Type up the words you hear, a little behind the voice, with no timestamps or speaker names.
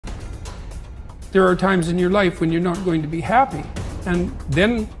there are times in your life when you're not going to be happy. And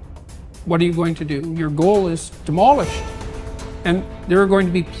then what are you going to do? Your goal is demolished. And there are going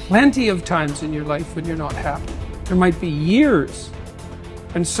to be plenty of times in your life when you're not happy. There might be years.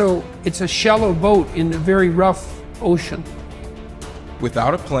 And so it's a shallow boat in a very rough ocean.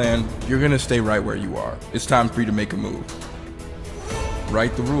 Without a plan, you're gonna stay right where you are. It's time for you to make a move.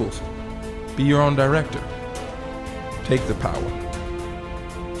 Write the rules. Be your own director. Take the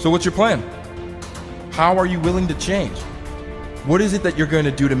power. So what's your plan? How are you willing to change? What is it that you're going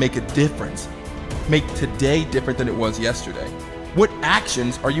to do to make a difference? Make today different than it was yesterday? What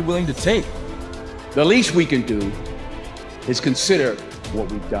actions are you willing to take? The least we can do is consider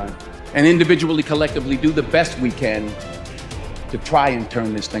what we've done and individually, collectively do the best we can to try and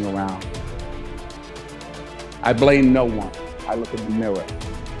turn this thing around. I blame no one. I look in the mirror.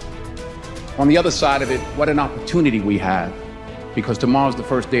 On the other side of it, what an opportunity we have, because tomorrow's the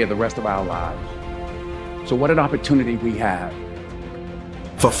first day of the rest of our lives. So what an opportunity we have.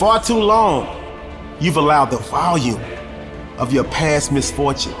 For far too long, you've allowed the volume of your past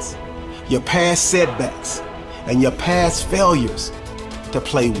misfortunes, your past setbacks, and your past failures to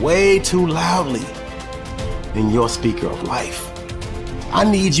play way too loudly in your speaker of life. I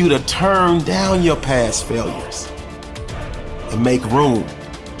need you to turn down your past failures and make room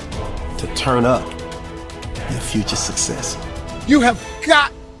to turn up your future success. You have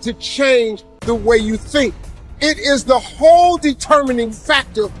got to change the way you think. It is the whole determining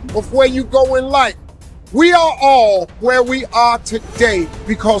factor of where you go in life. We are all where we are today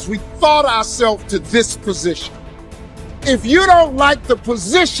because we thought ourselves to this position. If you don't like the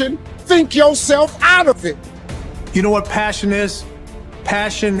position, think yourself out of it. You know what passion is?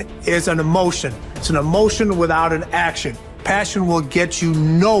 Passion is an emotion. It's an emotion without an action. Passion will get you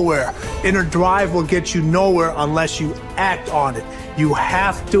nowhere. Inner drive will get you nowhere unless you act on it. You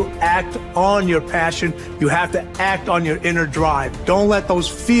have to act on your passion. You have to act on your inner drive. Don't let those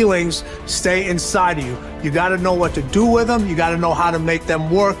feelings stay inside of you. You got to know what to do with them. You got to know how to make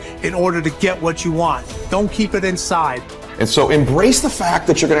them work in order to get what you want. Don't keep it inside. And so embrace the fact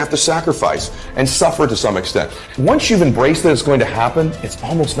that you're going to have to sacrifice and suffer to some extent. Once you've embraced that it's going to happen, it's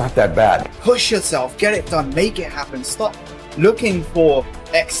almost not that bad. Push yourself, get it done, make it happen. Stop looking for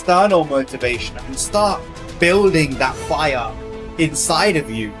external motivation and start building that fire inside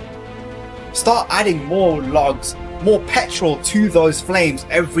of you. Start adding more logs, more petrol to those flames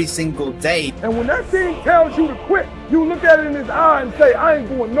every single day. And when that thing tells you to quit, you look at it in his eye and say, I ain't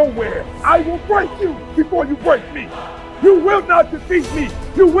going nowhere. I will break you before you break me. You will not defeat me.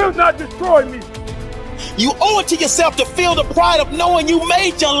 You will not destroy me. You owe it to yourself to feel the pride of knowing you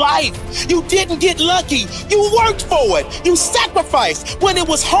made your life. You didn't get lucky. You worked for it. You sacrificed. When it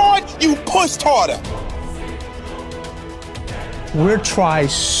was hard, you pushed harder. We try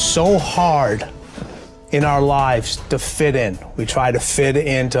so hard in our lives to fit in. We try to fit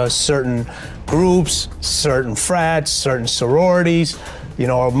into certain groups, certain frats, certain sororities,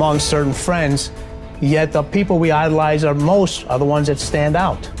 among certain friends. Yet the people we idolize are the ones that stand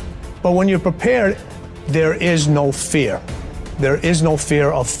out. But when you're prepared, there is no fear. There is no fear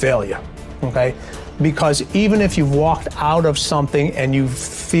of failure, okay? Because even if you've walked out of something and you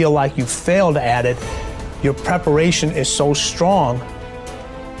feel like you failed at it, your preparation is so strong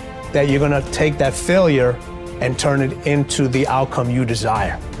that you're gonna take that failure and turn it into the outcome you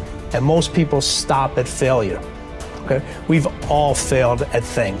desire. And most people stop at failure, okay? We've all failed at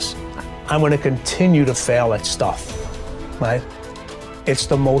things. I'm going to continue to fail at stuff, right? It's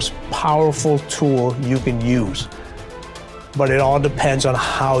the most powerful tool you can use, but it all depends on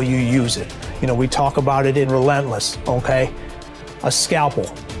how you use it. We talk about it in Relentless, okay? A scalpel,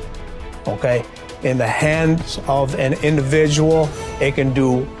 okay? In the hands of an individual, it can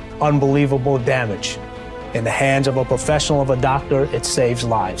do unbelievable damage. In the hands of a professional, of a doctor, it saves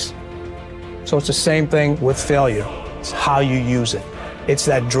lives. So it's the same thing with failure. It's how you use it. It's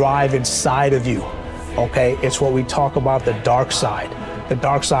that drive inside of you, okay? It's what we talk about, the dark side. The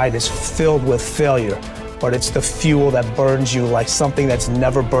dark side is filled with failure, but it's the fuel that burns you like something that's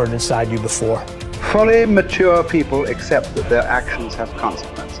never burned inside you before. Fully mature people accept that their actions have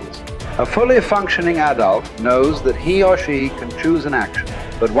consequences. A fully functioning adult knows that he or she can choose an action,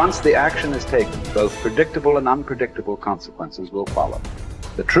 but once the action is taken, both predictable and unpredictable consequences will follow.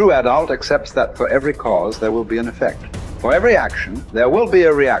 The true adult accepts that for every cause there will be an effect. For every action, there will be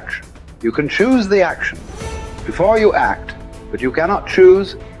a reaction. You can choose the action before you act, but you cannot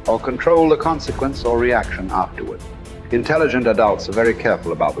choose or control the consequence or reaction afterward. Intelligent adults are very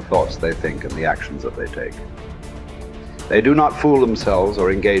careful about the thoughts they think and the actions that they take. They do not fool themselves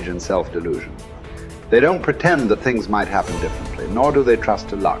or engage in self-delusion. They don't pretend that things might happen differently, nor do they trust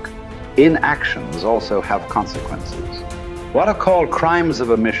to luck. inactions also have consequences. What are called crimes of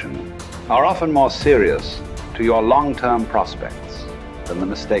omission are often more serious to your long-term prospects than the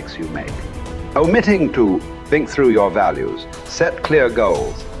mistakes you make. Omitting to think through your values, set clear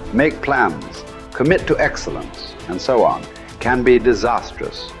goals, make plans, commit to excellence, and so on, can be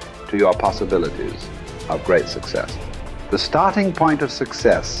disastrous to your possibilities of great success. The starting point of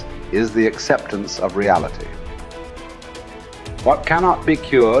success is the acceptance of reality. What cannot be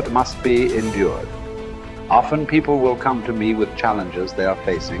cured must be endured. Often people will come to me with challenges they are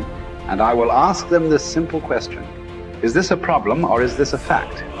facing, and I will ask them this simple question: is this a problem or is this a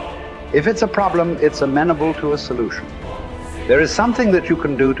fact? If it's a problem, it's amenable to a solution. There is something that you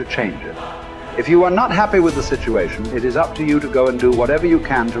can do to change it. If you are not happy with the situation, it is up to you to go and do whatever you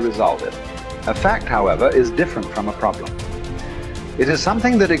can to resolve it. A fact, however, is different from a problem. It is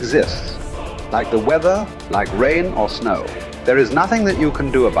something that exists, like the weather, like rain or snow. There is nothing that you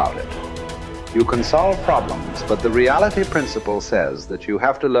can do about it. You can solve problems, but the reality principle says that you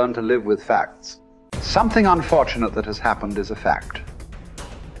have to learn to live with facts. Something unfortunate that has happened is a fact.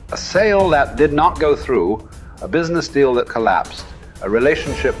 A sale that did not go through, a business deal that collapsed, a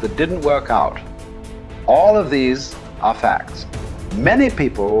relationship that didn't work out. All of these are facts. Many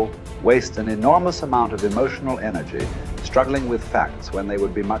people waste an enormous amount of emotional energy struggling with facts when they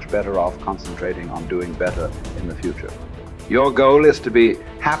would be much better off concentrating on doing better in the future. Your goal is to be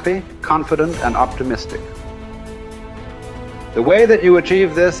happy, confident, and optimistic. The way that you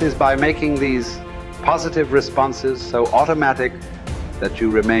achieve this is by making these positive responses so automatic that you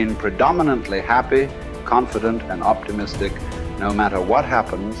remain predominantly happy, confident, and optimistic no matter what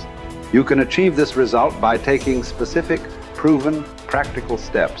happens. You can achieve this result by taking specific, proven, practical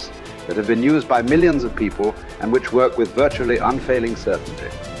steps that have been used by millions of people and which work with virtually unfailing certainty.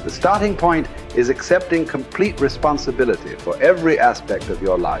 The starting point is accepting complete responsibility for every aspect of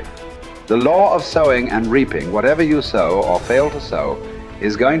your life. The law of sowing and reaping, whatever you sow or fail to sow,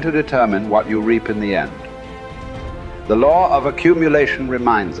 is going to determine what you reap in the end. The law of accumulation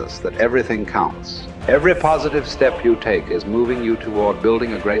reminds us that everything counts. Every positive step you take is moving you toward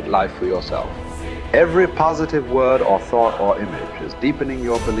building a great life for yourself. Every positive word or thought or image is deepening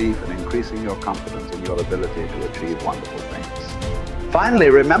your belief and increasing your confidence in your ability to achieve wonderful things. Finally,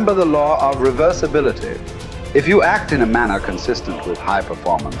 remember the law of reversibility. If you act in a manner consistent with high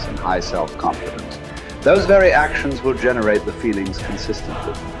performance and high self-confidence, those very actions will generate the feelings consistent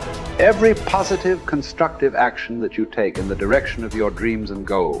with them. Every positive, constructive action that you take in the direction of your dreams and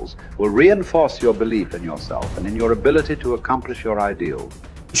goals will reinforce your belief in yourself and in your ability to accomplish your ideals.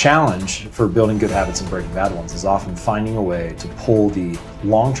 The challenge for building good habits and breaking bad ones is often finding a way to pull the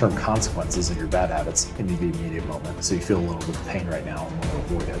long-term consequences of your bad habits into the immediate moment, so you feel a little bit of pain right now and want to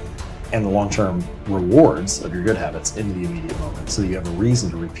avoid it, and the long-term rewards of your good habits into the immediate moment, so you have a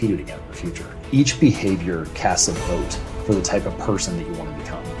reason to repeat it again in the future. Each behavior casts a vote for the type of person that you want to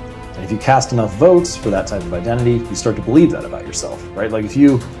become. And if you cast enough votes for that type of identity, you start to believe that about yourself, right? Like if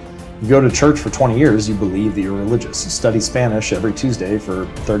you go to church for 20 years, you believe that you're religious. You study Spanish every Tuesday for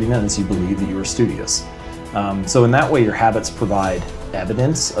 30 minutes, you believe that you are studious. So in that way, your habits provide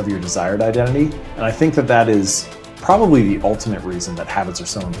evidence of your desired identity. And I think that that is probably the ultimate reason that habits are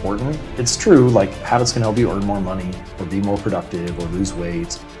so important. It's true, like habits can help you earn more money or be more productive or lose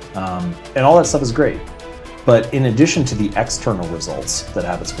weight. And all that stuff is great. But in addition to the external results that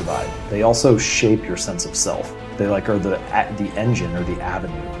habits provide, they also shape your sense of self. They are the engine or the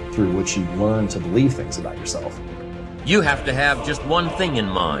avenue through which you learn to believe things about yourself. You have to have just one thing in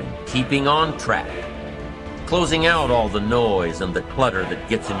mind: keeping on track, closing out all the noise and the clutter that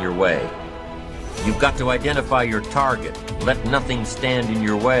gets in your way. You've got to identify your target. Let nothing stand in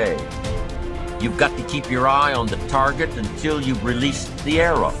your way. You've got to keep your eye on the target until you've released the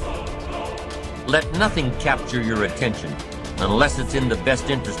arrow. Let nothing capture your attention unless it's in the best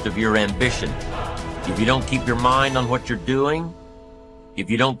interest of your ambition. If you don't keep your mind on what you're doing, if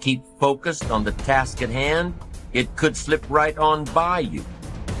you don't keep focused on the task at hand, it could slip right on by you.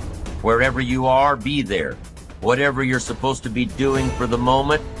 Wherever you are, be there. Whatever you're supposed to be doing for the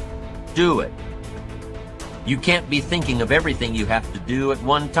moment, do it. You can't be thinking of everything you have to do at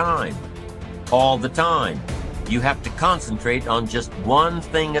one time, all the time. You have to concentrate on just one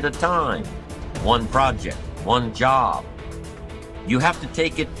thing at a time, one project, one job. You have to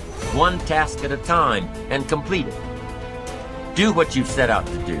take it one task at a time and complete it. Do what you've set out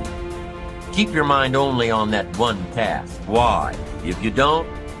to do. Keep your mind only on that one task. Why? If you don't,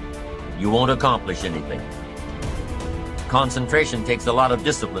 you won't accomplish anything. Concentration takes a lot of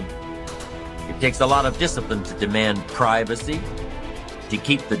discipline. It takes a lot of discipline to demand privacy, to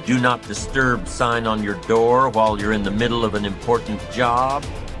keep the do not disturb sign on your door while you're in the middle of an important job.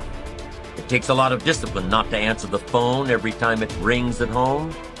 It takes a lot of discipline not to answer the phone every time it rings at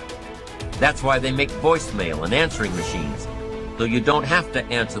home. That's why they make voicemail and answering machines, so you don't have to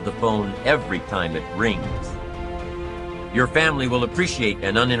answer the phone every time it rings. Your family will appreciate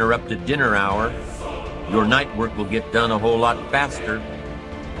an uninterrupted dinner hour. Your night work will get done a whole lot faster.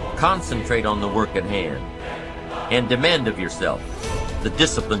 Concentrate on the work at hand and demand of yourself the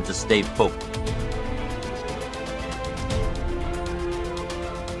discipline to stay focused.